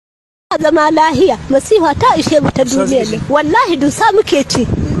zama lahiya masifa ta ishemu ta duniyarnan wallahi dussa muke ci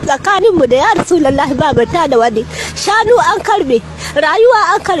tsakaninmu da ya rasullahi babu tada wani shanu an karbe rayuwa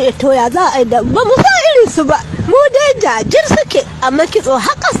an karbe to ya za a yi da ba mu san irinsu ba mu dai jajir suke amma kitso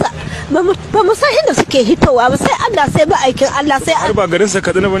haƙasa ba mu san inda suke hitowa ba sai Allah sai ma'aikin Allah sai har ba garin sa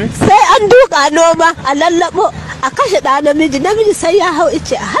Katsina bane sai an duka noma a lallabo a kashe da namiji sai ya hau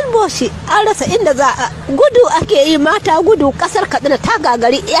ice a halbo shi an rasa inda za a gudu ake yi mata gudu kasar Katsina ta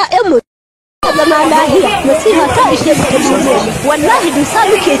gagari ƴaƴanmu zama lahiya masifa ta ishe mu ta duniya wallahi dussa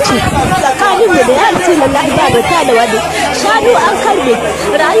muke ci tsakaninmu da ya rasullahi babu tada wani shanu an karbe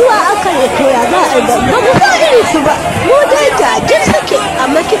rayuwa an karbe to ya za a yi da ba mu san irinsu ba mu dai jajir suke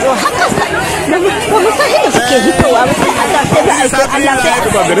amma kitso haƙasa ba mu san inda suke hitowa ba sai Allah sai ma'aikin Allah sai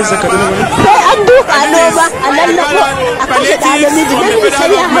ba garin sa Katsina bane sai an duka noma a lallabo a kashe da namiji sai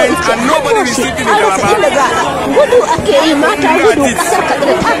ya hau ice halbo shi an rasa inda za a gudu ake yi mata gudu kasar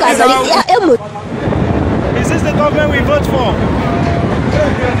Katsina ta gagari ƴaƴanmu. Is this the government we vote for?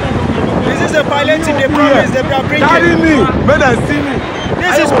 Is this the palliative they promise they are bringing? Carry me, men and see me.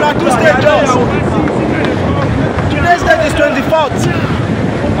 This is Plateau State Jos. Today's date is 24th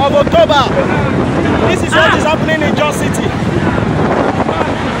of October. This is what is happening in Jos City.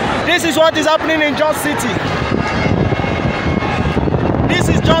 This is what is happening in Jos City. This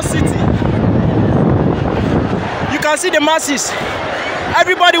is Jos City. You can see the masses.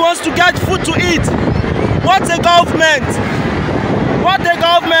 Everybody wants to get food to eat. What a government! What a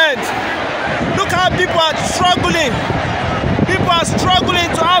government! Look how people are struggling. People are struggling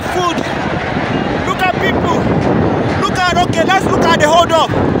to have food. Look at people. Look at, okay, let's look at the hold up.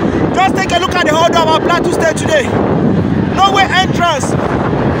 Just take a look at the hold up of Plateau State today. No way entrance,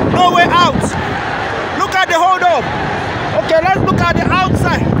 no way out. Look at the hold up. Okay, let's look at the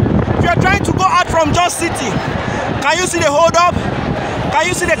outside. If you're trying to go out from Jos City, can you see the hold up? Can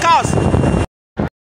you see the cars?